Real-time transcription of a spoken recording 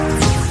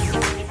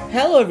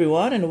Hello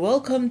everyone and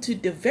welcome to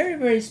the very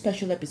very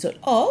special episode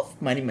of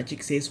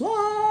MoneyMakcik Says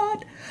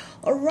What?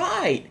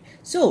 Alright,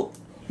 so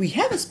we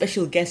have a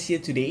special guest here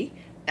today,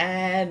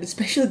 and the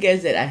special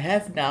guest that I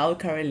have now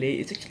currently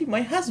is actually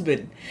my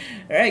husband.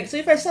 Alright, so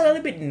if I sound a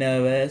little bit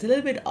nervous, a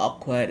little bit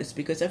awkward, it's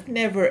because I've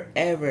never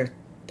ever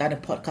done a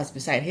podcast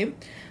beside him.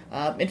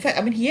 In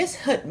fact, he has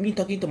heard me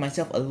talking to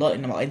myself a lot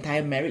in our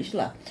entire marriage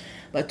lah.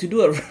 But to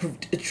do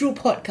a true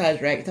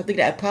podcast, right, something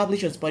that I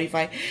publish on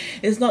Spotify,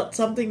 is not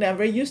something that I'm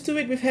very used to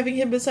it with having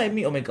him beside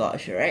me. Oh my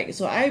gosh, right?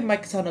 So I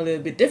might sound a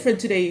little bit different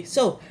today,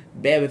 so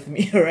bear with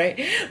me, alright?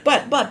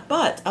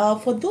 But,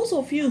 for those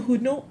of you who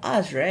know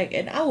us, right,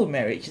 and our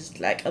marriage is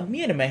like,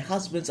 me and my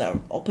husbands are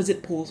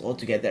opposite poles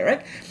altogether,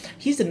 right?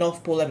 He's the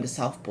North Pole, I'm the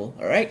South Pole,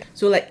 alright?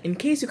 So like, in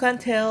case you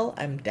can't tell,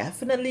 I'm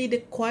definitely the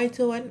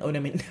quieter one.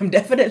 I'm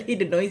definitely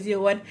the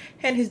noisier one,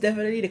 and he's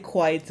definitely the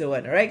quieter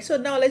one, alright? So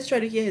now let's try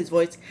to hear his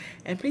voice.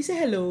 And please say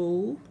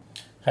hello.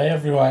 Hi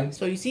everyone.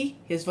 So you see,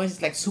 his voice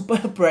is like super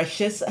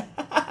precious.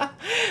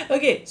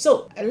 Okay,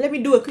 so let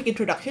me do a quick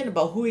introduction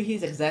about who he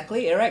is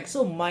exactly. Alright,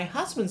 so my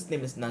husband's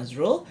name is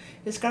Nasrul.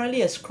 He's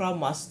currently a Scrum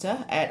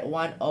Master at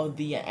one of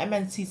the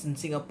MNCs in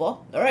Singapore.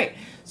 Alright,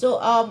 so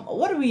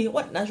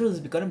what Nasrul is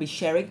going to be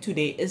sharing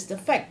today is the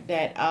fact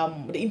that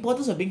the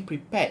importance of being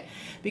prepared,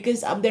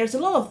 because there's a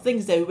lot of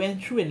things that we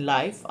went through in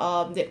life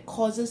that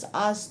causes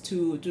us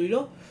to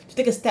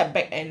take a step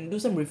back and do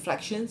some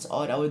reflections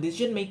on our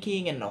decision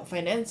making and our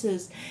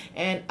finances.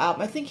 And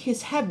I think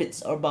his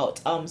habits are about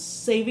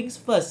savings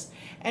first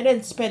and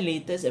then spend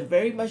later is a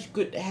very much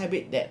good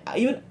habit that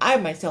even I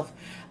myself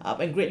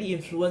am greatly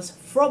influenced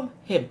from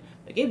him.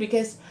 Okay,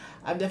 because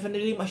I'm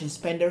definitely much a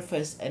spender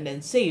first and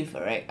then save,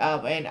 alright?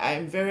 And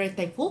I'm very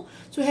thankful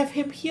to have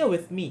him here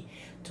with me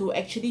to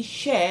actually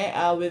share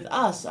with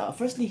us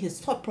firstly his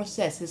thought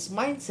process, his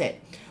mindset.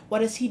 What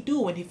does he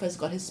do when he first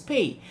got his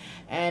pay?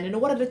 And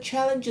what are the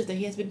challenges that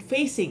he has been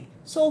facing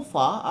so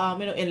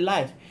far in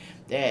life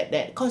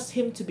that caused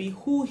him to be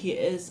who he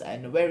is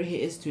and where he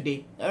is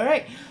today.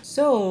 Alright.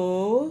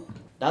 So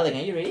darling,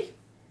 are you ready?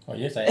 Oh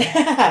yes, I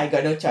am. I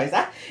got no choice.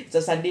 It's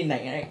a Sunday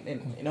night, right?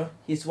 And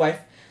his wife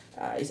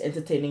is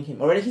entertaining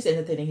him. Already he's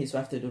entertaining his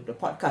wife to do the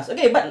podcast.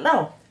 Okay, but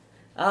now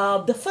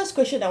the first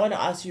question I want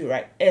to ask you,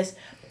 right, is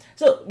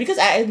so because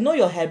I know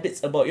your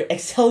habits about your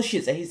Excel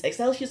sheets, and his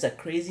Excel sheets are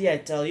crazy, I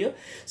tell you.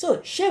 So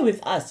share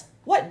with us,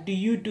 what do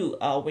you do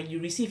when you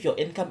receive your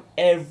income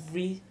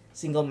every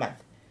single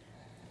month?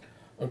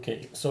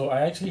 Okay, so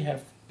I actually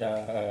have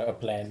a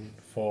plan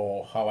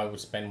for how I would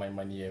spend my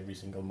money every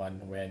single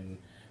month when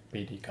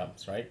payday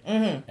comes, right?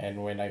 Mm-hmm.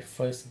 And when I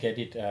first get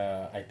it,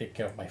 I take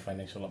care of my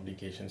financial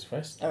obligations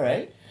first. All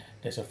right.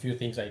 There's a few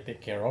things I take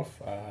care of.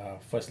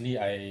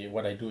 Firstly,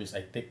 what I do is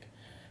I take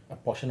a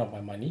portion of my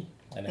money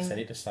and I set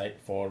it aside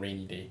for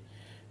rainy day.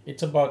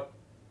 It's about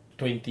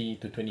 20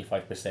 to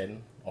 25%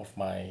 of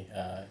my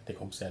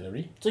take-home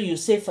salary. So you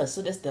save first.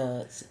 So that's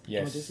the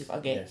Yes. emergency.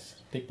 Okay. Yes.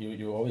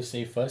 You always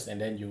save first, and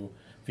then you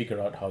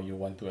figure out how you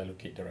want to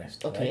allocate the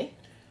rest. Okay. Right?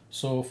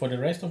 So for the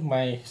rest of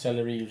my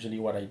salary, usually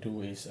what I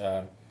do is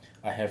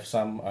I have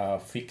some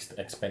fixed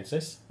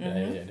expenses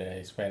that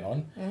I spend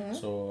on. Mm-hmm.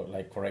 So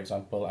like for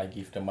example, I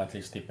give the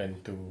monthly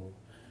stipend to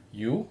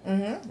you,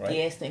 right?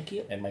 Yes, thank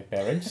you. And my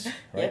parents,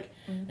 right? Yep.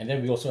 Mm-hmm. And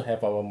then we also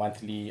have our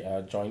monthly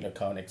joint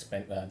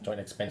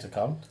expense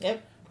account.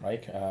 Yep.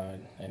 Right,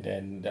 and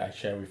then that I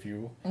share with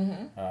you,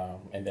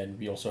 and then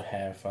we also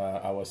have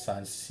our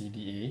son's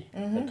CDA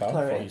account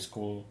for his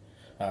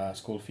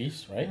school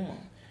fees, right?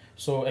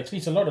 So actually,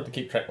 it's a lot to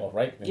keep track of,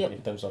 right?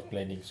 In terms of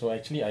planning. So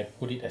actually, I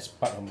put it as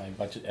part of my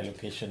budget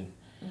allocation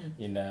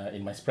in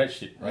my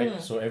spreadsheet,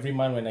 right? So every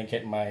month when I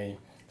get my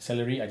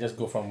salary, I just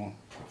go from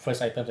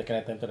first item, second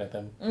item, third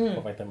item,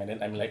 fourth item, and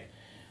then I'm like,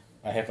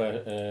 I have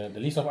the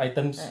list of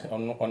items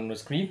on the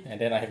screen,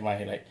 and then I have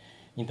my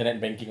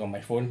internet banking on my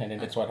phone, and then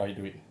that's what I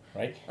do it,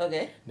 right?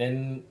 Okay.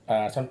 Then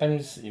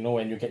sometimes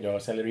when you get your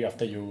salary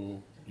after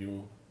you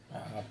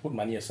put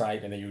money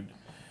aside, and then you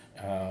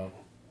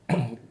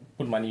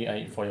put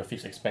money for your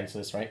fixed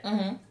expenses, right?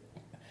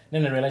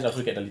 Then I realize I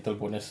also get a little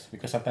bonus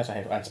because sometimes I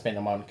have unspent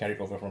amount carried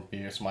over from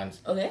previous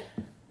months. Okay.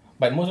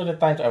 But most of the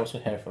times I also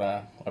have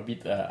a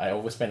bit. I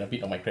overspend a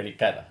bit on my credit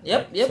card.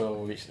 Yep. Right?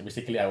 So which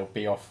basically I will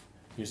pay off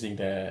using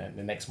the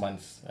next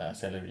month's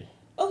salary.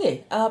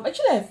 Okay.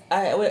 Actually,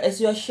 as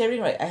you are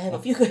sharing, right, I have a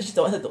few questions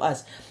I wanted to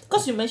ask.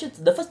 Because you mentioned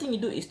the first thing you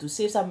do is to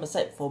save some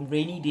aside for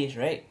rainy days,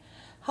 right?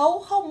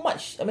 How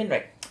much?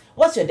 Right.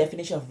 What's your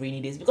definition of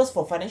rainy days? Because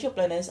for financial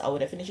planners, our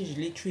definition is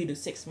usually 3 to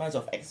 6 months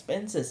of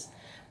expenses.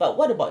 But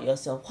what about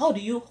yourself?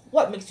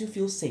 What makes you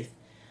feel safe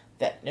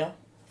that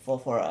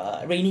for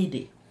a rainy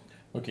day?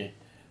 Okay,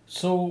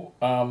 so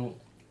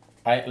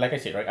like I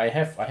said, right, I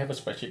have a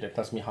spreadsheet that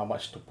tells me how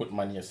much to put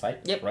money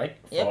aside, right,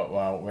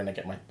 for when I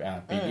get my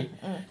payday.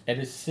 At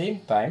the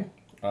same time,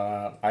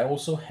 I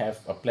also have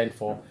a plan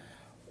for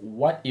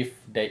what if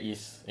there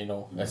is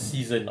a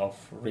season of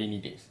rainy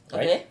days,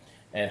 right? Okay.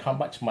 And how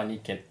much money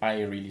can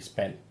I really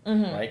spend,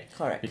 right?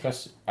 Correct.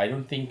 Because I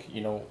don't think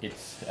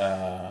it's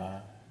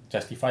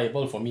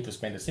justifiable for me to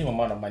spend the same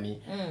amount of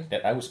money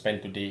that I would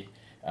spend today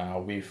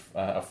with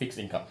a fixed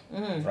income,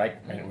 right?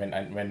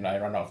 When I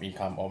run out of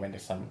income or when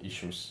there's some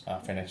issues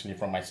financially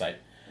from my side.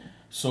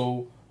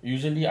 So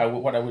usually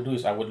what I would do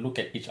is I would look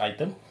at each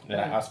item, then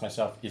I ask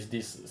myself, is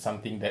this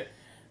something that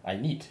I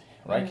need,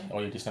 right?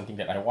 Or is this something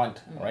that I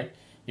want, right?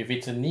 If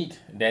it's a need,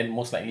 then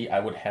most likely I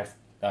would have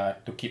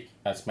to keep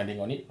spending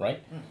on it,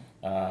 right?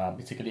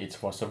 Basically it's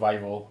for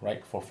survival,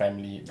 right? For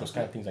family, those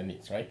kind of things are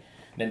needs, right?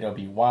 Then there'll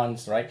be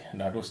wants, right?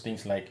 Now those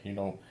things like,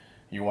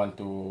 you want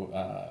to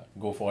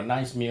go for a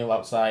nice meal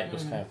outside,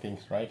 those kind of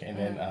things, right? And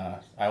then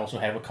I also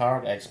have a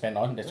car that I spend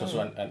on. That's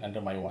also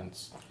under my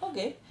wants.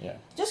 Okay. Yeah.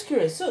 Just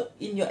curious. So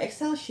in your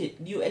Excel sheet,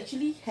 you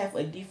actually have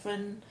you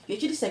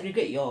actually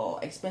segregate your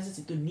expenses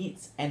into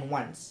needs and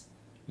wants.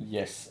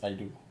 Yes, I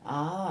do.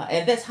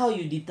 And that's how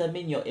you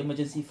determine your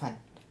emergency fund.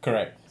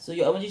 Correct. So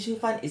your emergency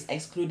fund is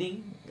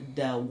excluding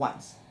the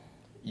wants.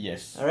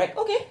 Yes. Alright.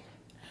 Okay.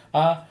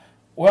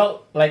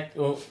 Well, like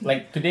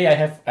today I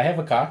have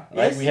a car,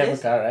 right? Yes, we have yes,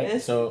 a car, right?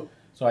 yes. So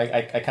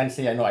I can't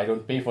say I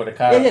don't pay for the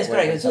car. Yes, when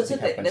correct. So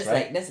something happens, that's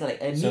right? that's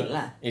like a So need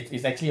lah.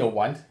 it's actually a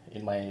want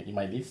in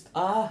my list,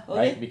 Okay.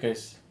 right?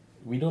 Because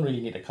we don't really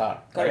need a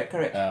car. Correct,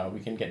 right? correct. We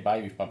can get by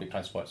with public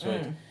transport. So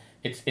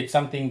it's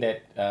something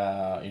that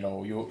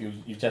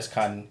you just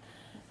can't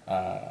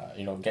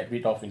get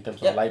rid of in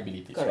terms of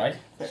liabilities, Correct,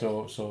 right?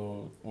 correct.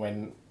 So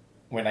when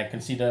I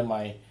consider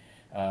my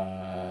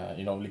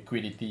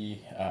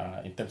liquidity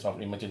in terms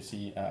of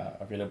emergency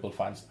available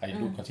funds, I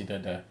do consider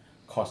the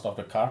cost of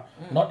the car,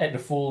 not at the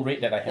full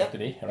rate that I have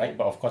today, right?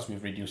 But of course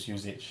with reduced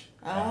usage.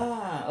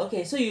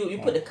 Okay. So you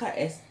put the car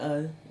as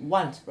a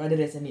want rather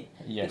than a need.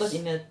 Yes. Because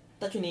in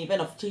the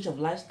event of change of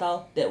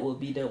lifestyle, that will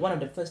be one of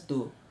the first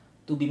to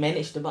be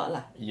managed about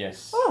lah.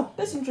 Yes. Oh,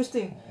 that's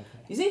interesting. Okay.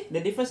 You see,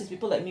 the difference is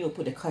people like me will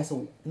put the car as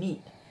a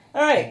need.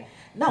 Alright.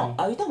 Now,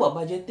 you talk about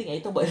budgeting and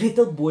you talk about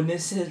little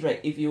bonuses, right?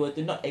 If you were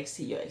to not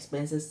exceed your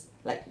expenses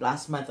like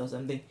last month or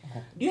something,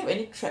 do you have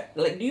any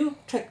do you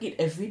track it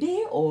every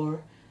day,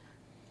 or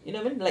you know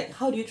what I mean? Like,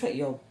 how do you track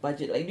your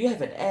budget? Like, do you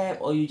have an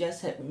app, or you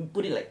just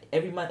put it like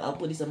every month? I'll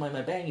put this amount in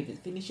my bank. If it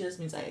finishes,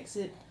 means I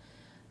exit.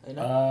 You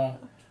know.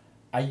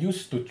 I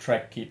used to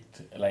track it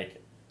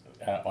like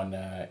on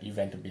a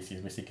event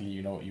basis. Basically,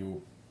 you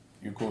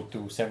go to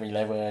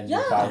 7-Eleven.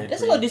 Yeah,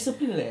 that's a lot of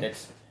discipline,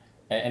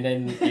 and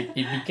then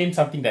it became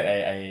something that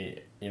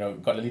I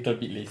got a little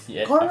bit lazy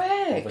at.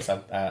 Correct.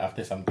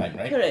 After some time,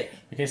 right? Correct.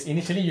 Because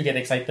initially you get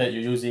excited,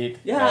 you use it.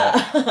 Yeah.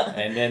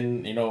 And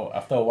then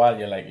after a while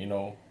you're like,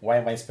 why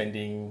am I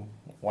spending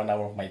 1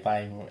 hour of my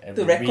time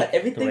every to record week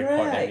everything, to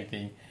record right?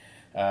 everything?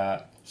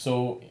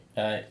 So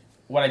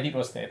what I did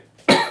was that,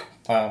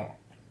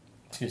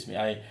 excuse me,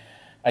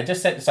 I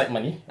just set aside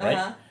money,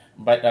 right?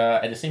 But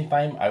at the same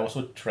time, I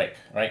also track,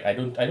 right? I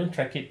don't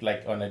track it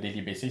like on a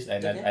daily basis,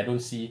 and then I don't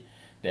see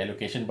the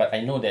allocation, but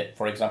I know that,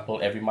 for example,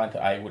 every month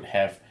I would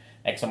have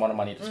X amount of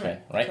money to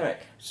spend, right?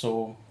 Correct.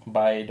 So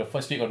by the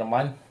first week of the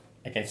month,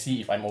 I can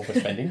see if I'm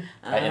overspending,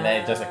 right? And then I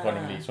adjust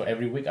accordingly. So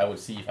every week I would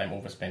see if I'm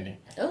overspending.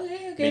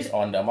 Okay. Based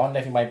on the amount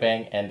left in my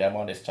bank and the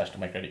amount that's charged to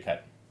my credit card.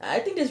 I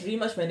think that's really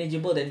much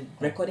manageable than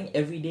recording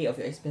every day of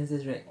your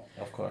expenses, right?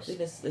 Of course. I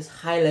think that's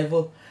high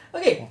level.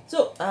 Okay,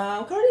 so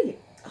currently,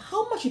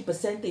 how much in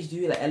percentage do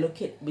you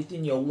allocate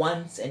between your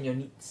wants and your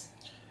needs?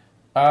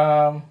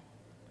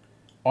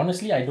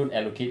 Honestly, I don't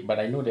allocate, but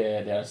I know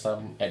there are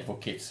some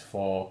advocates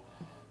for,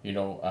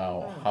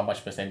 how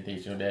much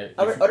percentage.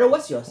 Or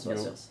what's yours?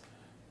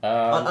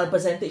 On a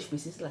percentage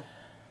basis lah.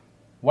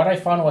 What I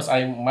found was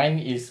mine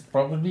is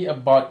probably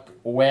about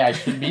where I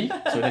should be,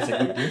 so that's a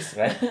good news,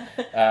 right?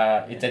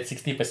 It's at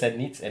 60%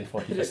 needs and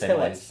 40%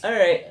 wants. All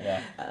right.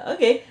 Yeah.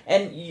 Okay,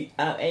 and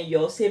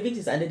your savings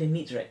is under the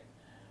needs, right?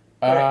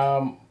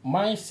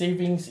 My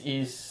savings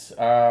is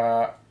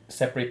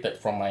separated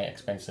from my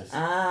expenses.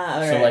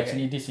 Alright. So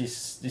actually, this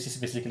is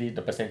basically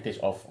the percentage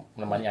of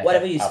the money I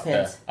whatever have you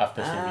spend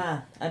after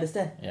saving.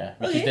 Understand. Yeah,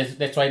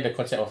 that's why the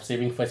concept of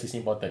saving first is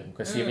important,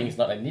 because saving is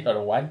not a need or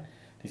a want.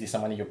 This is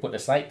some money you put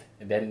aside,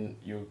 and then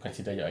you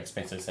consider your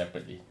expenses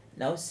separately.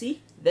 Now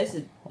see, that's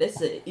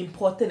a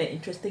important and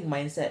interesting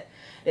mindset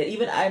that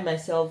even I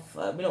myself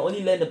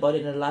only learned about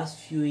it in the last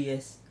few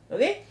years.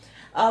 Okay,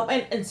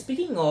 and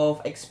speaking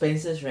of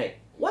expenses, right?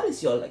 What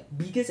is your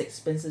biggest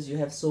expenses you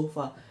have so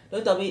far?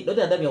 Don't tell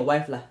them your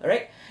wife lah,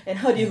 alright? And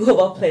how do you go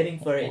about planning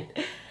for it?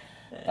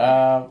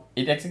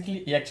 It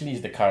actually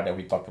is the car that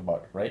we talked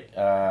about, right?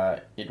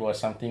 It was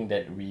something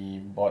that we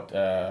bought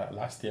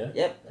last year.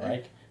 Yep.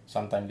 Right,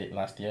 sometime late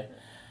last year.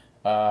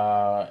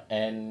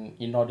 And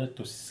in order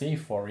to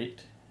save for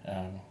it,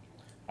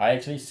 I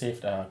actually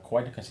saved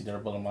quite a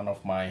considerable amount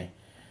of my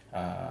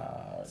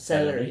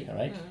salary,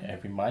 right,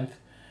 every month.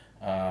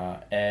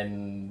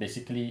 And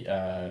basically,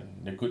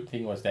 the good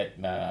thing was that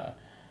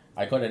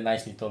I got a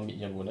nice little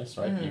mid-year bonus,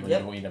 right? Even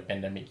though in the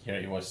pandemic year,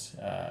 it was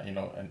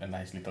a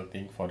nice little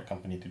thing for the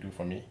company to do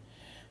for me,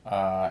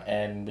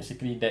 and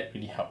basically that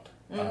really helped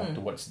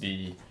towards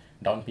the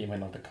down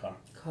payment of the car.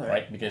 Correct.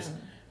 Right? Because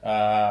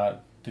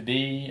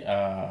today,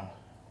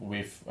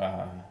 with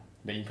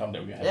the income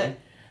that we're having,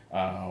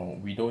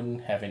 we don't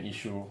have an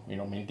issue,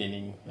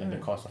 maintaining the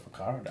cost of a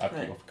car, the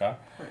upkeep Correct. of a car.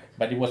 Correct.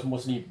 But it was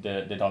mostly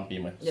the down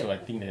payment. Yep. So I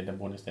think that the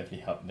bonus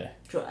definitely helped there.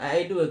 True,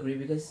 I do agree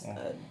because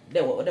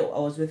that I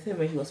was with him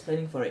when he was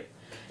planning for it.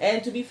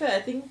 And to be fair,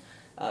 I think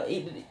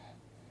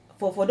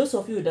for those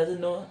of you who doesn't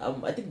know,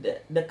 I think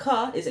the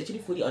car is actually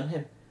fully on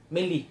him,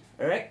 mainly.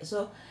 Alright,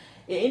 so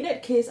in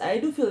that case, I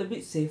do feel a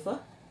bit safer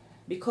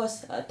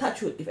because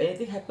touch wood, if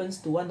anything happens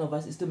to one of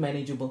us, it's still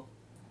manageable.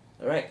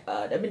 Alright,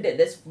 I mean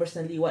that's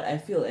personally what I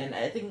feel, and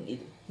I think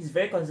he's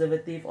very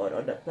conservative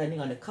on the planning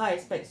on the car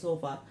aspect so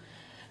far.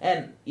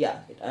 And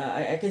yeah,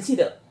 I can see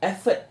the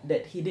effort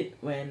that he did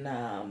when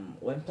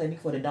planning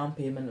for the down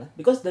payment lah.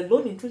 Because the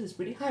loan interest is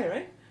pretty high,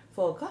 right,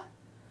 for a car?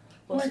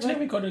 Well, actually,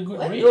 we got a good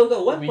rate. We got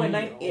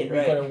 1.98, we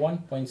right? got a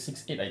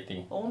 1.68, I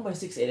think. Oh,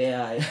 1.68,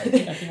 yeah. I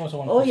think it was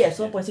 1.68. Oh yes,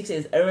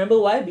 1.68. I remember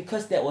why,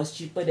 because that was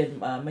cheaper than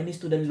many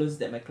student loans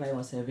that my client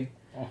was having.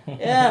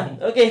 Yeah,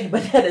 okay,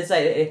 but that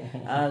aside,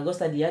 go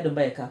study, don't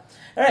buy a car.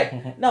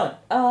 Alright, now,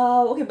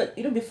 okay, but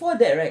before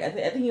that, right,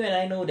 I think you and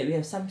I know that we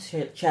have some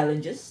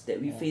challenges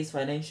that we face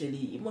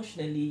financially,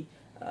 emotionally,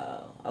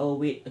 our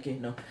weight, okay,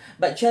 no,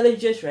 but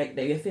challenges, right,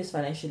 that we face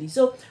financially.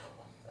 So,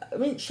 I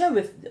mean, share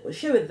with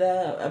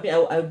the, I mean,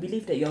 I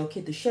believe that you're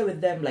okay to share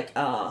with them, like,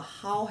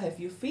 how have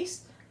you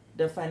faced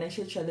the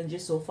financial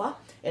challenges so far,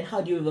 and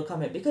how do you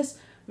overcome it? Because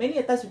many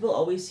a times people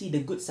always see the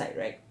good side,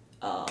 right?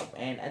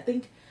 And I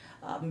think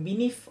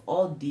beneath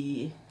all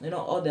the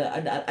all the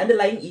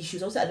underlying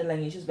issues,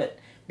 but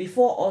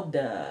before all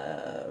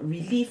the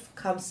relief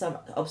comes some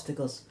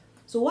obstacles.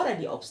 So what are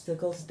the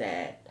obstacles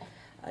that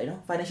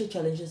financial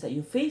challenges that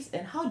you face,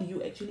 and how do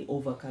you actually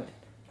overcome it?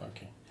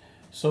 Okay,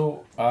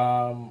 so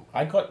I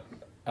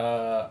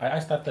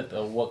started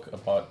work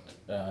about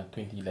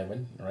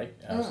 2011, right?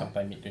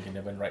 Sometime mid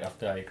 2011, right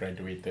after I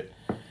graduated,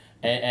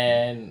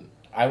 and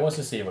I was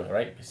a saver,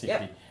 right?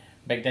 Basically. Yep.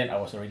 Back then, I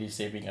was already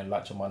saving a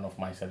large amount of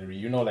my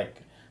salary.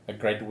 Like a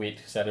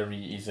graduate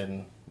salary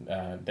isn't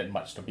that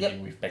much to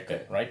begin with back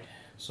then, right?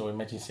 So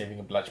imagine saving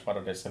a large part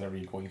of that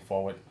salary going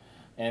forward.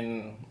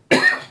 And,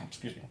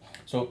 excuse me.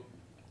 So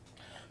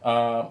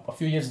a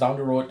few years down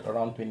the road,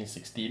 around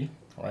 2016,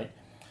 right?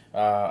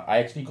 I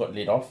actually got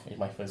laid off in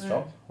my first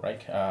job,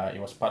 right? It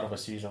was part of a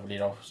series of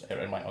layoffs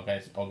at my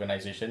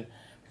organization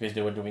because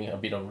they were doing a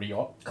bit of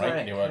reorg,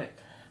 right?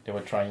 They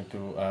were trying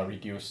to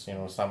reduce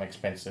some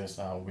expenses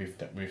with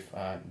the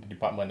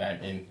department that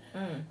I'm in.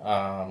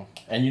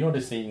 And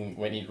the saying,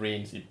 when it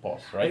rains it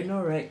pours, right? I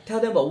know, right? Tell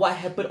them about what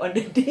happened on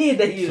the day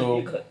that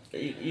you got.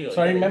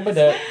 So I remember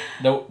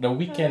the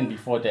weekend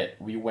before that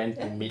we went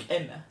to meet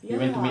a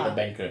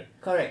banker.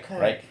 Correct.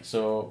 Right.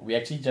 So we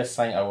actually just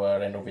signed our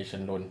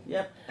renovation loan.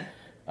 Yep.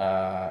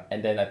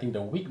 And then I think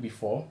the week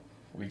before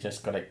we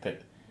just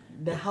collected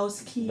the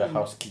house key. The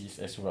house keys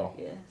as well.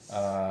 Yes.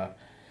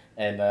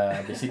 And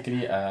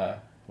basically,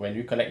 when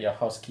you collect your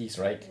house keys,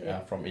 right,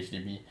 from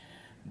HDB,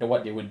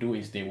 what they would do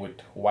is they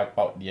would wipe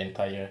out the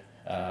entire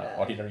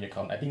ordinary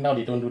account. I think now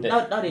they don't do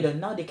that. Now they don't.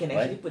 Now they can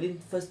actually put in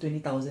first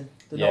 20,000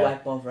 to not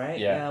wipe off, right?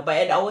 Yeah. But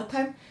at our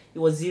time, it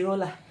was zero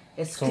lah.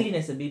 As clean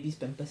as a baby's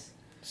pampers.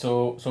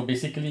 So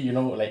basically,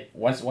 like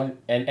once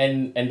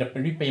and the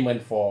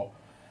repayment for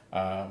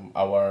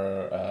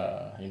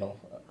our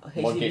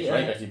mortgage,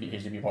 right?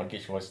 HDB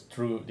mortgage was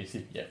through the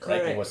CPF,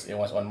 correct. Right? It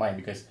was on mine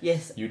because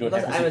you don't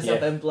have a I'm CPF. a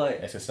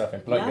self-employed. As a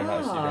self-employed, you're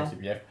not a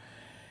CPF.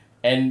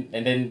 And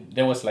then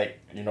there was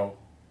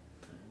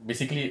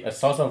basically a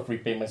source of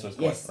repayments was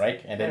gone,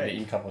 right? And then the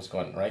income was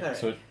gone, right?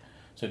 Correct.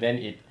 So then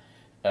it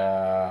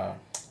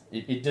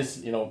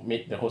just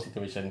made the whole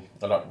situation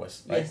a lot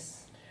worse, right?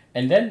 Yes.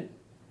 And then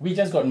we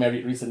just got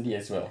married recently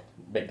as well.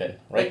 Back then,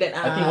 right?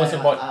 I think it was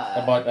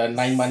about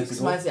 9 months 6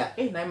 ago. months, yeah.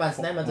 9 months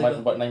ago.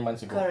 About 9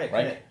 months ago, correct,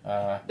 right?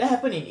 Correct. That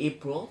happened in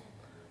April.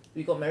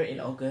 We got married in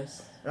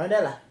August. Around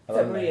there lah.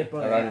 February,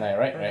 April. Around 9,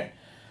 right?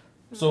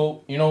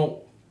 So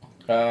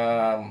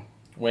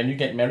when you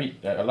get married,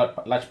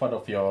 large part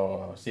of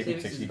your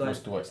savings actually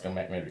goes towards the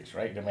marriage,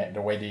 right?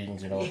 The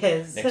weddings,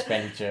 yes. the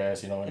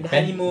expenditures, and the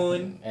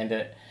honeymoon,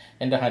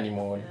 and the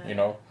honeymoon,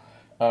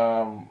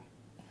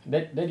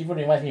 That even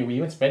reminds me,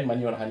 we even spent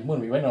money on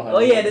honeymoon. We went on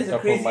honeymoon. Oh yeah, that's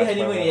a crazy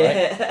honeymoon,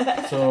 right?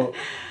 So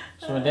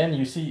then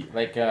you see,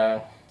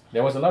 there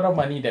was a lot of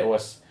money that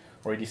was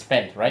already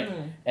spent, right?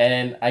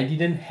 And I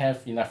didn't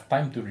have enough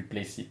time to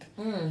replace it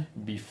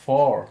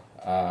before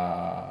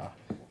I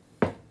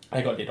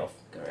got laid off,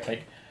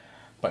 right?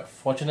 But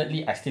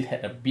fortunately, I still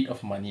had a bit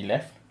of money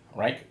left,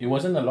 right? It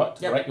wasn't a lot,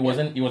 right?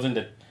 It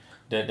wasn't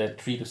the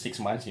 3 to 6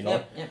 months,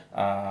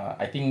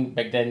 I think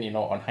back then,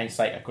 on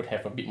hindsight, I could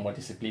have a bit more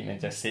discipline and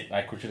just said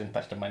I shouldn't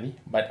touch the money,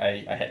 but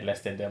I had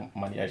less than the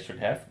money I should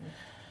have.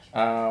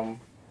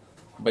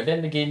 But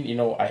then again,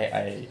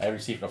 I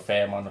received a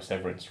fair amount of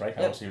severance, right?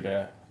 I was with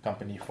the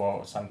company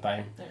for some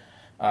time.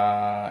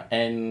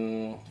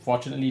 And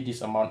fortunately,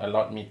 this amount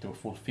allowed me to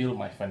fulfill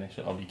my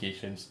financial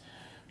obligations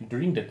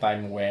during the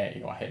time where,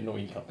 I had no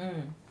income,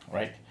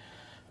 right?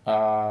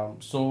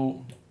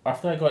 So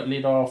after I got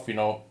laid off,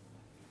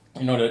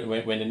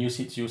 when the news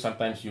hits you,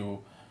 sometimes you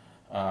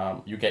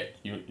you get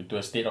you to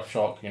a state of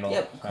shock, you know.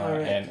 Yep,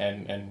 correct.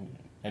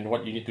 And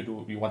what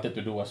you wanted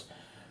to do was,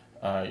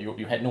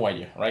 you had no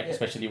idea, right? Yep.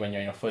 Especially when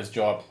you're in your first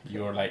job,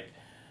 you're like,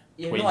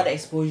 You have no other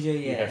exposure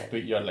you yet. have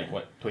you're like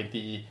what,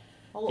 28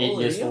 How old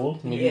are years you?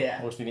 old, maybe. Yeah.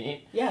 I was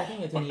 28. Yeah, I think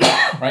you're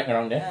 28. Right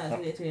around there. Yeah,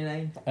 28,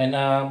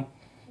 29.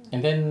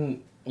 And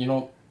then, you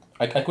know,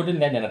 I couldn't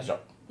land another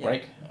job, Yep.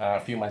 right? A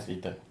few months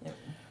later. Yep.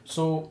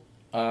 So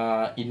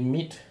in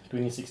mid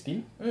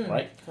 2016,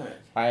 right? Correct.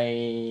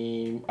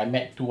 I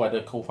met two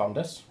other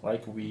co-founders,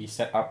 right? We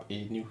set up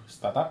a new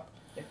startup.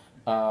 Yep.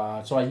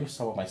 So I used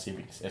some of my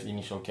savings as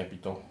initial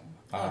capital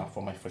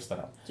for my first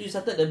startup. So you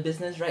started the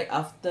business right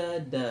after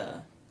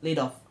the laid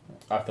off.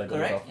 After the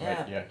Correct? layoff,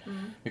 right? Yeah. Yeah.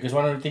 Because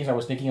one of the things I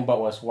was thinking about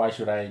was, why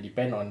should I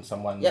depend on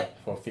someone Yep.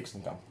 for fixed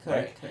income,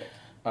 Correct. right?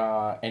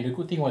 Correct. And the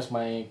good thing was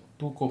my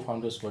two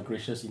co-founders were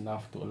gracious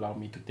enough to allow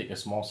me to take a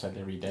small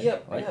salary then, Yep.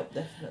 right? Yep.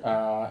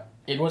 Definitely.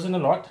 It wasn't a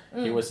lot.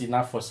 It was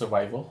enough for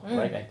survival,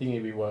 right? I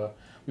think we were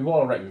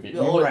all right with it.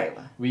 We're all right.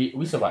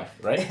 We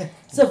survived, right?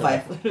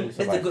 Survive. We That's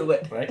a good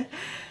word. right?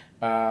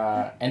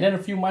 And then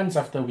a few months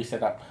after we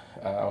set up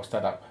our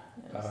startup,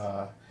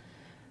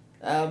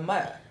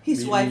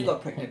 His we- wife we-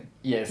 got pregnant.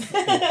 yes,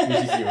 which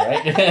is you,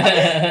 right?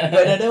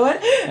 Got another one?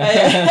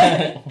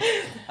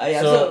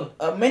 Yeah, So-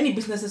 so many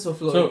businesses were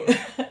flowing.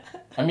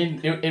 I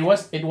mean,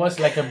 it was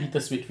like a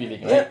bittersweet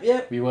feeling, right?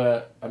 Yep. We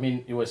were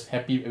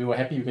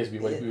happy because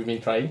we've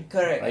been trying.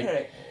 Correct. Right?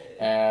 Correct.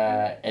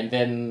 And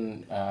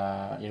then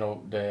you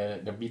know,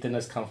 the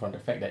bitterness comes from the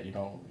fact that, you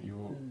know,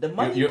 The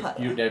money part.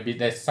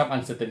 there's some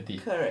uncertainty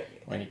Correct.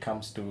 when it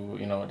comes to,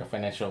 you know, the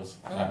financials.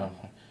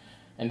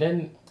 And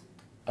then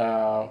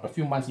a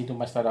few months into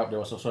my startup, there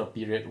was also a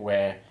period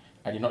where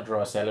I did not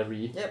draw a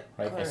salary. Yep.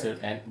 Right.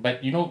 Correct.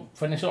 But you know,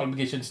 financial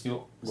obligations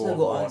still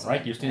go on,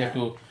 right? You still have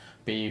to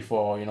pay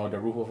for, you know, the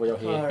roof over your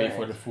head, pay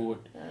for the food,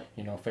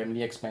 you know,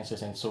 family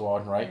expenses and so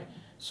on, right?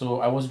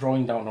 So I was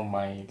drawing down on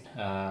my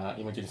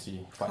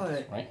emergency funds,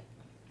 Correct. right?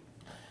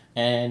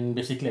 And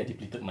basically I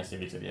depleted my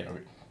savings at the end of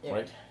it,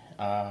 right?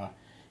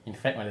 In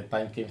fact, when the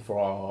time came for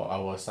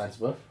our son's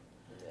birth,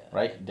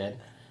 right, then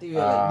You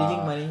were like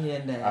digging money here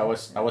and there. I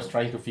was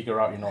trying to figure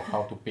out, you know,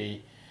 how to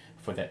pay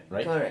for that,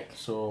 right? Correct.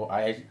 So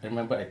I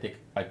remember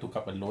I took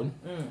up a loan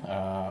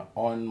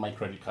on my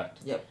credit card.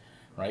 Yep.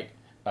 Right.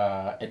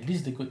 At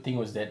least the good thing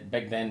was that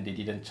back then they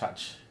didn't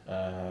charge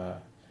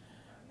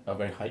a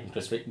very high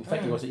interest rate. In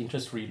fact, it was an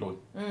interest-free loan.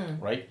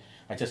 Right.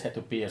 I just had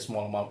to pay a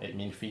small amount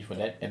admin fee for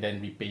that, and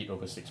then repay it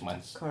over 6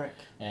 months. Correct.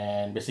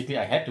 And basically,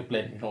 I had to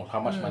plan, you know,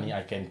 how much money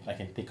I can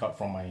take out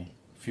from my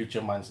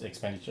future month's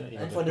expenditure.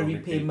 And for the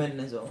repayment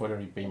as well. For the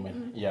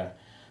repayment, yeah.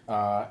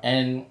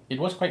 And it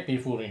was quite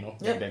painful, you know,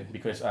 back then,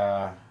 because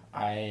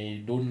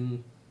I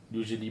don't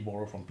usually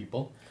borrow from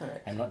people.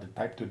 Correct. I'm not the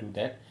type to do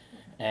that.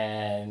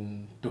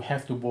 And to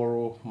have to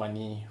borrow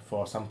money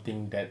for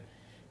something that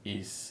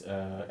is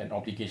an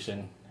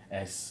obligation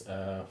as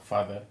a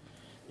father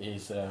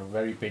is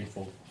very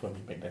painful for me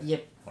back then.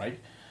 Yep. Right?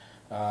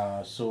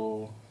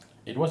 So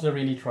it was a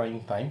really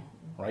trying time,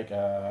 right?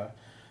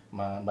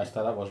 My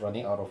startup was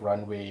running out of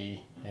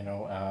runway, you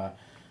know.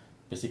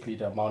 Basically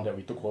the amount that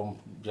we took home,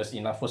 just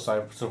enough for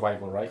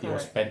survival, right? It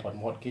was spent on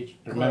mortgage.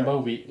 Remember,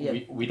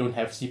 we don't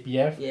have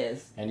CPF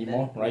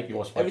anymore, right? It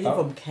was wiped everything out.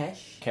 from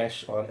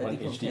cash On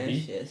everything from HDB.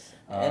 cash, yes.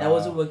 And I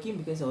wasn't working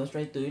because I was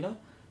trying to, you know,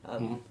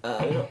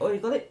 what do you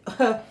call it?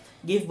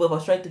 Give birth. I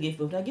was trying to give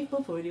birth. Now give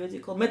birth already. What's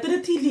it called?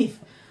 Maternity leave.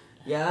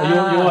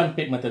 Yeah. You want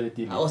paid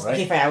maternity leave, I was right?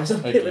 okay, fine. I was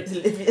on paid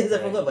maternity leave. Yes, I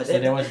forgot about So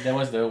that. there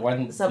was the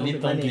one Some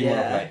little money, glimmer of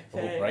yeah. light,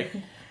 hope, right?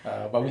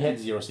 But we had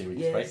zero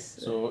savings, right? Yes.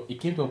 So it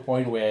came to a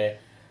point where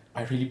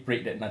I really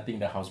prayed that nothing in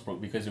the house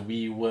broke, because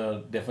we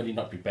were definitely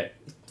not prepared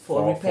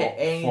For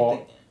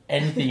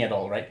anything at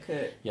all, right?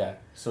 Correct. Yeah.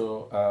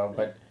 So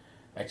but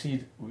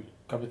actually,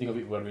 come to think of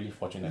it, we were really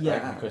fortunate, Yeah.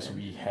 right? Because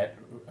we had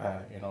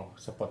you know,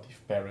 supportive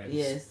parents.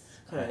 Yes,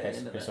 correct. Had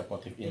And, very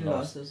supportive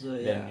in-laws in-laws. as well,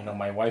 Then you know,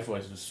 my wife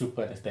was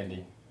super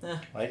understanding,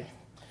 right?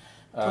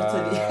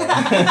 Totally.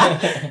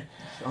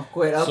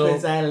 Awkward, so-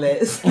 awkward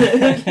silence.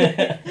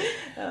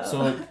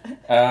 So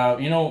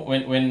you know,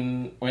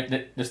 when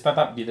the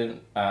startup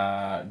didn't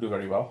do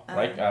very well,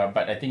 right?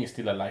 But I think it's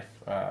still alive.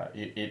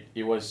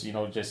 It was, you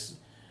know, just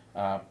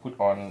put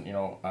on, you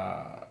know,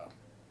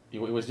 it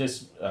was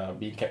just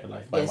being kept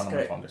alive by one of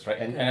my founders, right?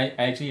 And I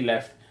actually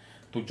left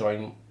to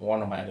join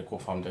one of my other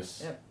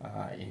co-founders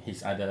in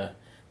his other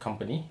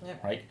company,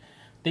 right?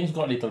 Things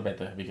got a little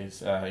better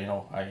because you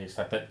know, I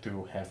started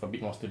to have a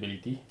bit more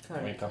stability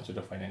when it comes to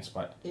the finance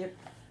part. Yep.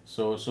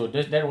 So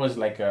that was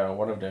like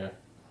one of the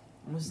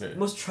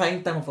most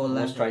trying time of our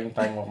life. most trying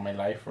time of my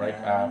life, right?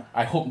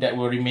 I hope that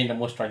will remain the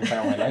most trying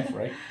time of my life,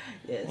 right?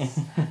 Yes.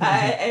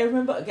 I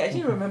remember, okay, I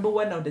actually remember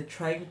one of the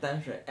trying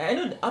times, right? I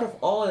know out of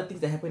all the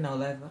things that happened in our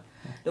life,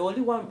 the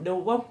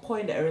one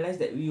point that I realized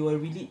that we were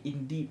really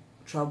in deep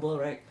trouble,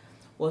 right,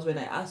 was when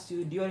I asked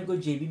you, do you want to go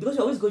JB? Because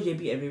you always go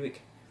JB every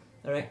week,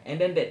 alright? And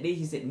then that day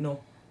he said,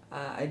 no,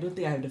 I don't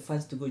think I have the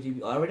funds to go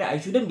JB. Or rather, I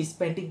shouldn't be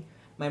spending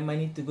my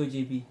money to go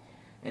JB.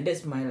 And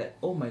that's my, like,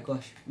 oh my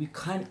gosh, we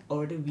can't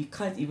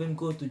even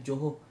go to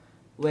Johor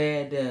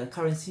where the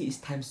currency is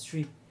times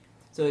 3.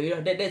 So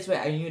that's where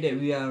I knew that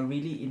we are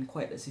really in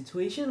quite a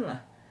situation lah.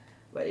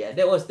 But yeah,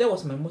 that was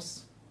my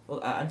most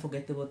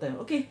unforgettable time.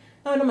 Okay,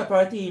 now I know my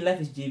priority in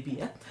life is JB.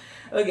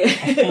 Okay.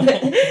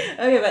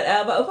 Okay, but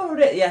apart from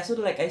that, yeah. So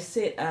like I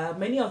said,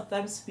 many of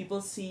times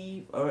people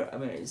see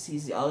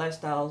see our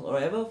lifestyles or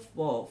whatever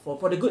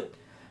for the good,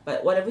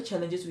 but whatever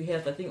challenges we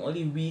have, I think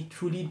only we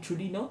truly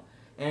know,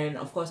 and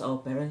of course our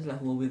parents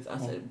who were with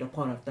us at the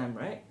point of time,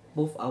 right?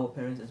 Both our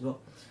parents as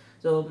well.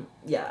 So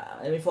yeah,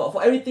 I mean for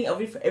everything,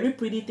 every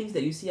pretty things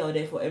that you see out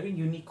there, for every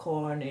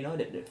unicorn,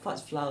 that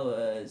farts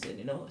flowers,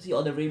 and see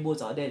all the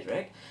rainbows out there,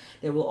 right?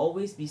 There will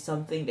always be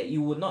something that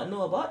you would not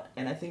know about,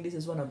 and I think this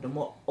is one of the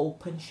more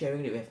open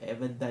sharing that we have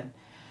ever done.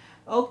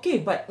 Okay,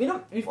 but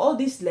with all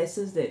these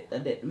lessons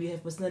that we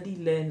have personally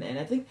learned, and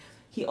I think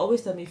he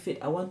always tell me,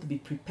 Fit, I want to be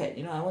prepared.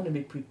 I want to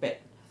be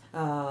prepared.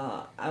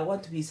 I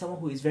want to be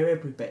someone who is very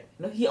prepared.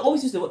 He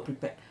always use the word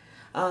prepared.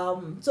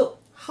 So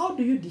how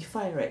do you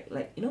define, right?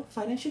 Like,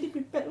 financially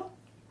prepared,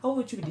 how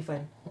would you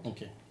define?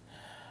 Okay.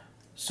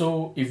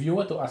 So if you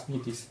were to ask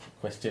me this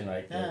question,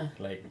 right,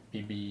 like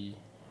maybe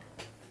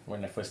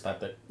when I first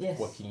started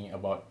working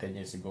about 10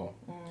 years ago,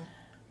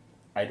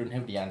 I don't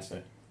have the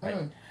answer,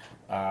 right?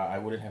 I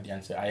wouldn't have the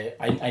answer.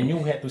 I knew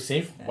we had to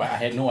save, but I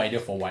had no idea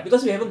for what.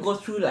 Because we haven't gone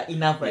through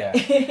enough, right?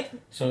 Yeah.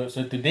 So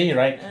today,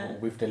 right,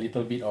 with the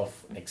little bit of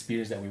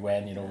experience that we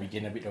went, we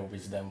gain a bit of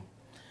wisdom.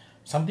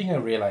 Something I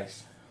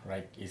realized,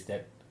 right, is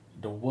that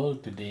the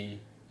world today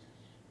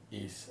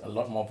is a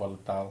lot more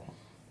volatile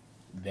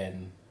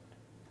than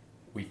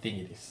we think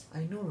it is.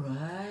 I know,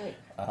 right?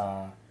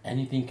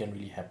 Anything can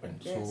really happen.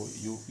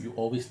 Yes. So you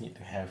always need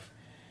to have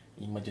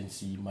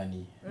emergency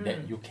money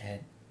that you can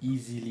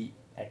easily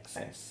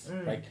access,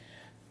 right?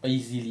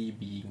 Easily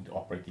being the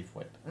operative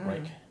word,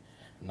 right?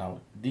 Now,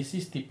 this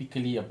is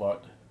typically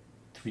about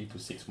 3 to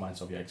 6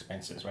 months of your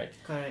expenses, right?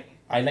 Correct.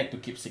 I like to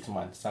keep 6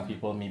 months. Some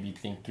people maybe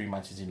think 3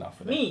 months is enough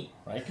for them. Me?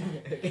 Right?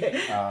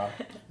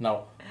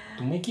 Now,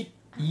 to make it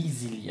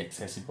easily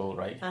accessible,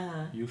 right?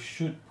 You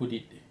should put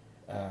it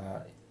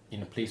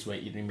in a place where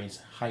it remains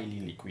highly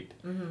liquid,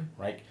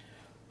 right?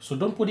 So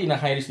don't put it in a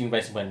high risk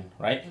investment,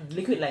 right?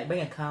 Liquid like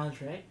bank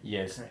accounts, right?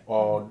 Yes. Correct.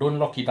 Or don't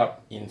lock it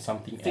up in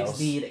something Fixed else.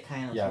 D, that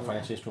kind of. Yeah,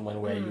 financial instrument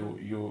where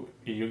you're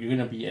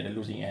gonna be at the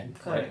losing end,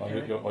 correct,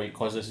 right? Or it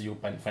causes you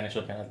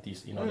financial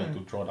penalties in order to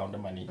draw down the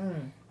money,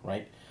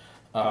 right?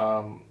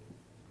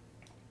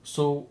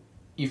 So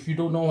if you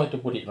don't know where to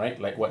put it,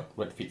 right, like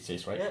what Fit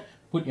says, right? Yep.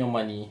 Put your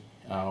money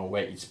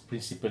where it's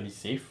principally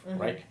safe,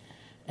 right?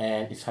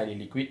 And it's highly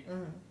liquid.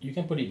 You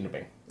can put it in the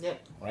bank.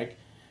 Yep. Right.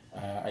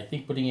 I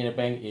think putting in a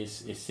bank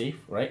is safe,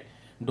 right?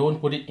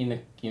 Don't put it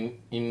in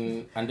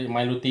under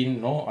my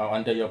routine,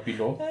 under your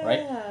pillow,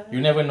 right?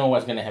 You never know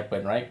what's gonna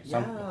happen, right?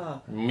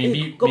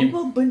 Maybe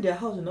people burn their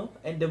house,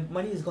 and the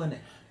money is gone.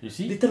 You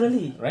see,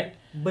 literally, right?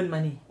 Burn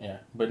money.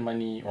 Yeah, burn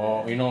money,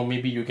 or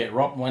maybe you get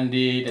robbed one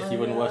day. That's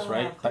even worse,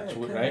 right? Touch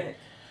wood, right?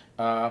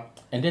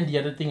 And then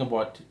the other thing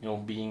about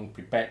being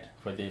prepared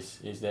for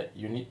this is that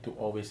you need to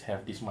always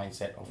have this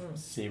mindset of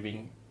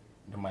saving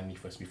the money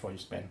first before you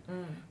spend,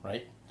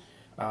 right?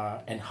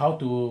 And how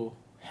to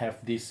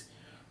have this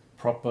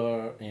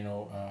proper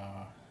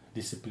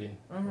discipline,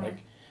 right?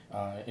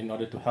 In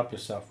order to help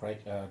yourself,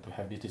 right, to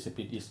have this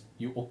discipline is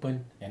you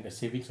open a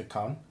savings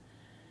account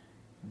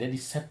that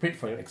is separate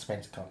for your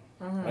expense account,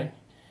 right?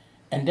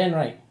 And then,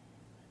 right,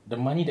 the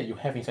money that you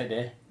have inside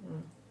there,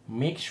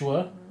 make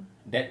sure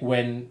that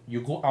when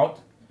you go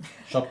out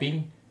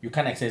shopping, you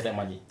can't access that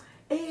money.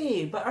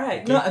 Hey, but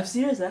alright, okay. No, I'm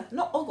serious.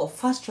 Not all got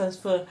fast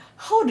transfer.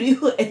 How do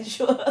you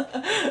ensure?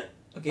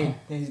 Okay,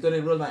 he's gonna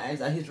roll my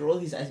eyes. He's roll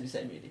his eyes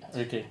beside me.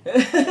 Okay.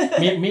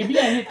 Maybe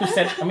I need to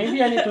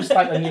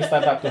start a new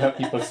startup to help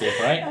people save,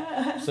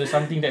 right? So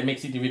something that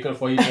makes it difficult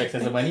for you to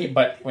access the money,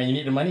 but when you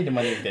need the money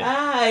is there.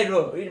 I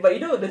know. But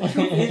the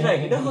truth is,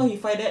 right, you know how he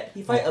find that?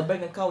 He find a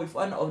bank account with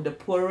one of the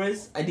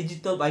poorest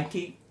digital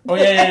banking. Oh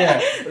yeah.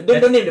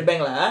 Don't name the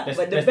bank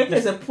but the bank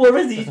has the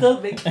poorest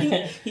digital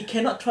banking. He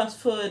cannot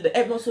transfer. The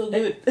app not so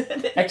good.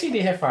 Actually,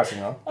 they have fast,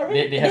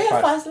 Right? They have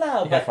fast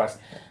lah. They have fast.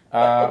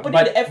 But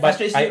the app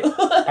frustrates you.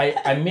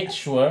 I make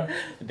sure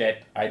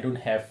that I don't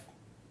have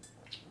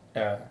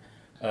an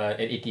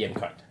ATM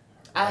card.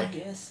 Right?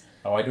 Yes.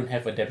 Or I don't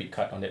have a debit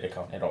card on that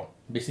account at all.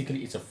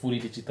 Basically, it's a fully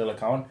digital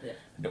account. Yeah.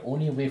 The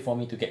only way for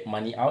me to get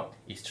money out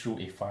is through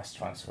a fast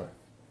transfer,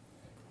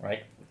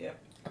 right? Yeah.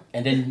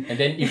 And then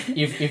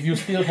if you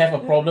still have a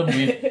problem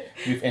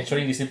with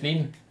ensuring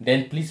discipline,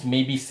 then please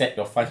maybe set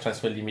your fund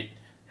transfer limit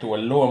to a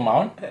low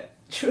amount.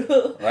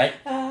 True. Right?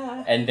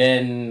 And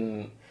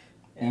then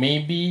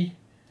maybe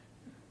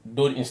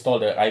don't install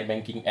the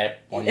iBanking app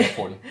on your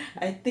phone.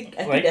 I think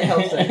that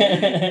helps.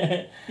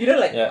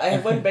 I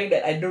have one bank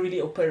that I don't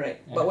really open,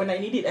 right? But when I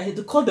need it, I have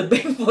to call the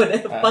bank for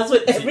the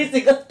password every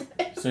single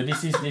time. So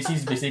this is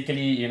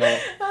basically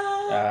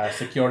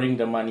securing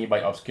the money by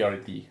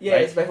obscurity.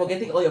 Yes, right? by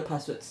forgetting all your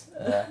passwords.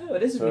 But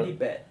that's really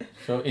bad.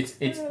 So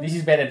this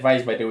is bad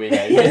advice, by the way,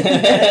 guys.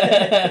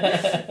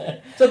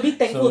 So be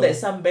thankful that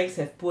some banks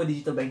have poor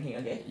digital banking.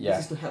 Okay, Yeah.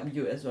 this is to help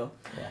you as well.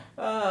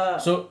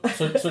 Yeah.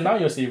 So now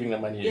you're saving the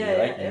money,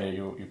 right?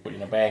 You put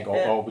in a bank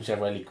or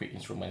whichever liquid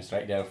instruments,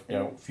 right? There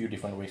are a few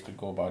different ways to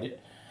go about it.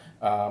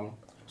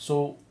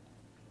 So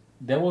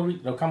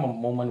there'll come a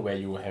moment where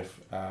you have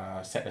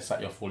set aside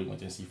your full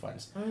emergency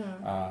funds.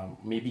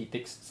 Maybe it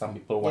takes some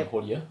people one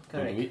whole year to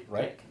do it,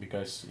 right?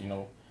 Because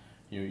you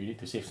need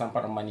to save some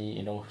part of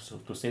money. So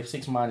to save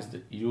 6 months,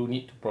 you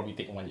need to probably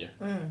take 1 year,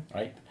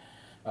 right?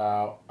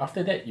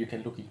 After that, you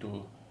can look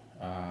into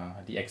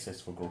the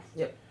access for growth.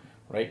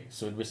 Right.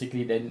 So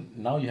basically, then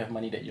now you have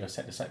money that you are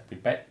set aside,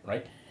 prepared,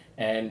 right?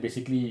 And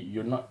basically,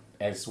 you're not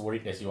as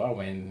worried as you are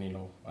when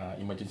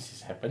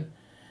emergencies happen.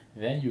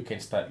 Then you can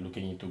start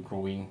looking into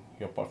growing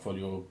your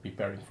portfolio,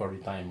 preparing for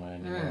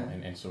retirement,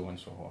 and so on and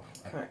so forth.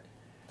 Correct.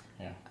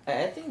 Yeah.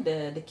 I think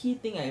the key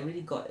thing I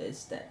really got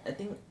is that I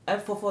think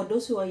for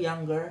those who are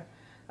younger,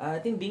 I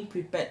think being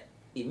prepared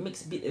it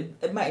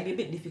might be a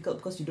bit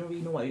difficult because you don't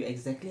really know what you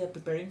exactly are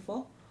preparing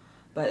for.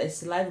 But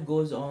as life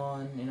goes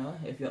on,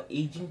 if you're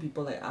aging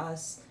people like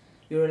us,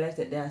 you realize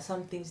that there are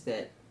some things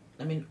that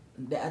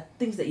there are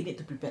things that you need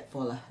to prepare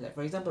for lah. Like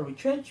for example,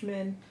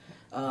 retrenchment.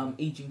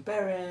 Aging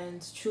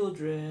parents,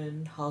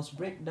 children, house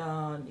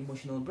breakdown,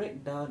 emotional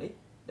breakdown.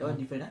 That one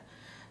different,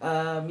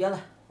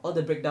 all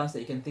the breakdowns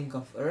that you can think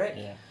of. Alright.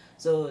 Yeah.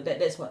 So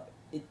that's what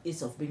it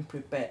is of being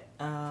prepared.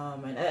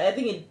 And I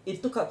think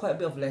it took up quite a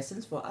bit of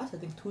lessons for us. I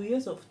think 2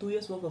 years worth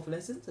of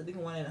lessons. I think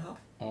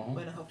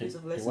 1.5 years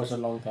of lessons. It was a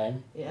long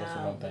time.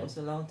 Yeah, it was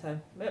a long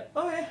time. But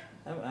okay,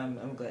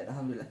 I'm glad.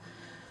 Alhamdulillah.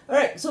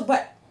 Alright. So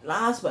but.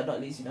 Last but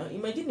not least,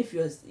 imagine if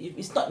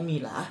it's not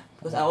me lah,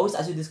 because I always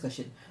ask you this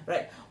question,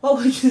 right? What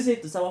would you say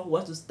to someone who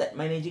wants to start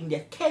managing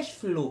their cash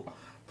flow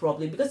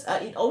properly? Because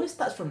it always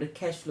starts from the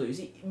cash flow. You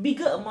see,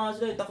 bigger amounts,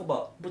 you talk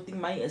about putting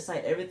money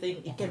aside,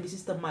 everything, it can be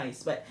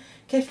systemized. But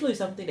cash flow is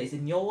something that is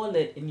in your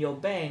wallet, in your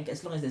bank.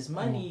 As long as there's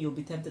money, you'll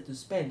be tempted to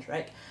spend,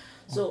 right?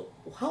 So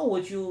how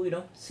would you,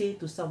 say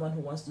to someone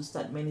who wants to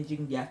start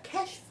managing their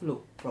cash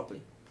flow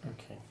properly?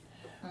 Okay.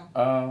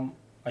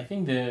 I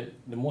think the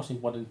most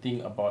important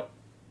thing about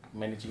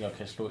managing your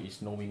cash flow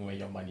is knowing where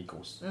your money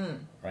goes,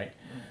 right?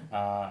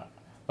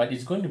 But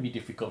it's going to be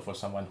difficult for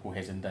someone who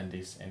hasn't done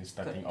this and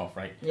starting off,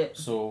 right?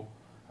 So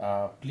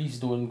please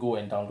don't go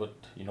and download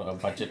a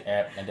budget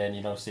app and then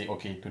say,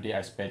 okay, today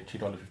I spent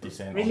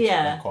 $3.50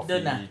 on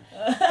coffee.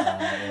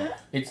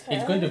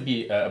 It's going to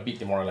be a bit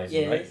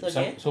demoralizing, right?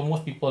 Okay. So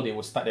most people, they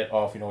will start that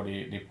off,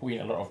 they put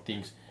in a lot of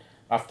things.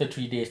 After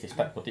 3 days, they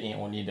start putting in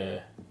only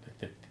the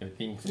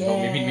things.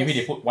 Maybe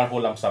they put one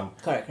whole lump sum.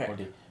 Correct.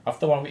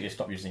 After 1 week, they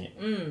stop using it,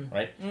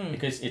 right?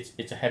 Because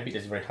it's a habit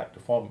that's very hard to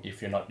form if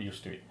you're not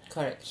used to it.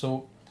 Correct.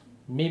 So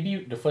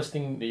maybe the first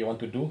thing that you want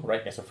to do,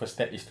 right, as a first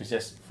step is to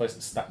just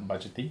first start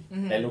budgeting,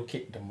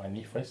 allocate the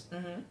money first,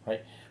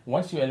 right?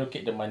 Once you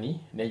allocate the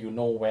money, then you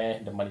know where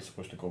the money is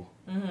supposed to go.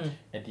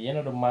 At the end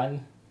of the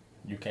month,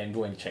 you can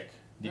go and check,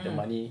 did the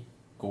money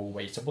go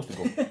where it's supposed to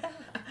go,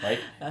 right?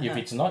 If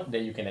it's not,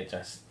 then you can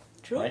adjust.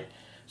 True. Right?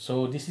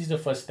 So this is the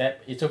first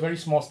step. It's a very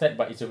small step,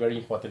 but it's a very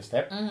important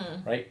step,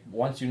 right?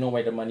 Once you know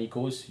where the money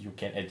goes, you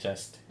can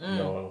adjust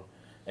your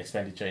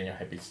expenditure and your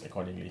habits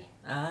accordingly.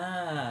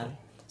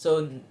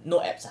 So no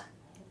apps.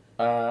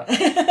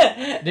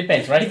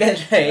 Depends, right?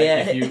 Depends,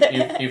 right?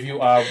 If you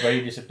are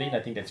very disciplined,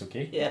 I think that's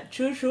okay. Yeah,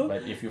 true.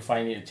 But if you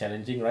find it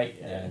challenging, right,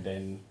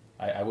 then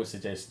I would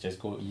suggest just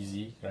go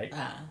easy, right?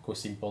 Go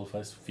simple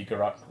first.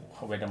 Figure out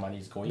where the money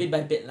is going. Bit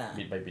by bit lah.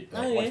 Bit by bit,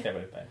 right? One step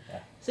at a time. Yeah.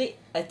 See,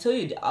 I told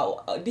you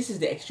this is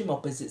the extreme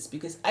opposites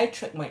because I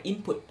track my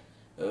input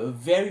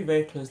very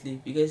very closely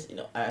because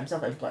I'm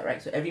self-employed,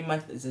 right? So every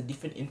month is a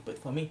different input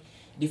for me,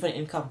 different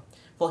income.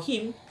 For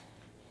him,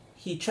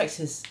 he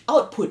tracks his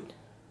output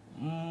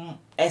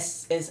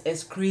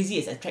as crazy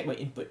as I track my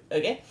input.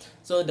 Okay,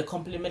 so the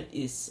compliment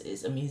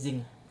is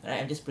amazing. Right,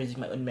 I'm just praising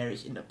my own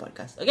marriage in the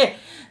podcast. Okay,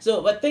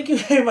 so but thank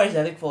you very much,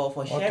 Alec, for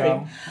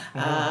sharing.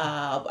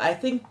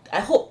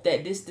 I hope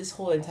that this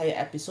whole entire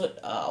episode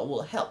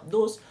will help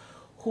those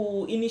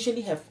who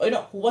initially have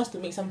who wants to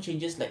make some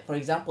changes. Like for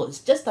example, it's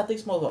just starting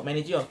small about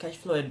managing your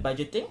cash flow and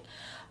budgeting,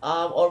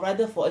 or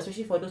rather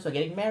especially for those who are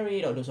getting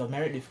married or those who are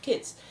married with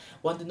kids,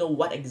 want to know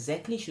what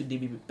exactly should they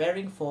be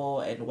preparing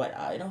for and what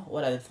are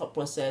the thought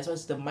process,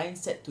 what's the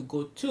mindset to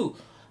go to.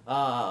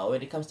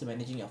 When it comes to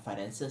managing your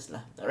finances lah.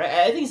 Alright,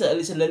 I think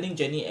it's a learning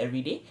journey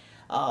every day.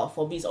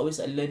 For me, it's always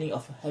a learning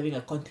of having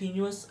a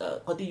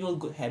continual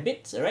good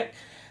habits. Alright.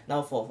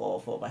 Now, for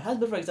my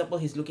husband, for example,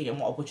 he's looking at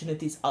more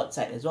opportunities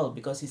outside as well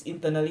because he's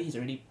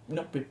already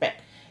prepared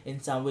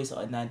in some ways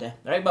or another.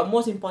 Alright, but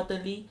most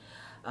importantly,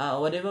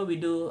 whatever we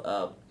do,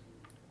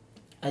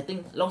 I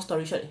think long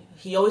story short,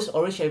 he always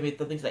share with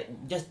me things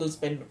like just don't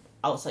spend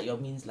outside your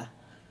means lah,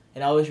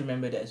 and I always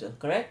remember that as well.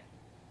 Correct?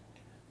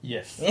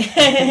 Yes. See?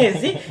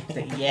 It's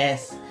like,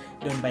 yes.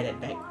 Don't buy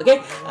that back. Okay?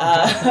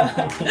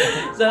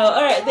 So,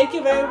 alright. Thank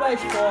you very much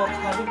for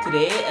coming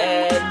today.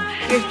 And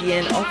here's the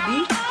end of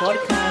the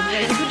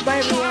podcast.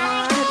 Goodbye, everyone.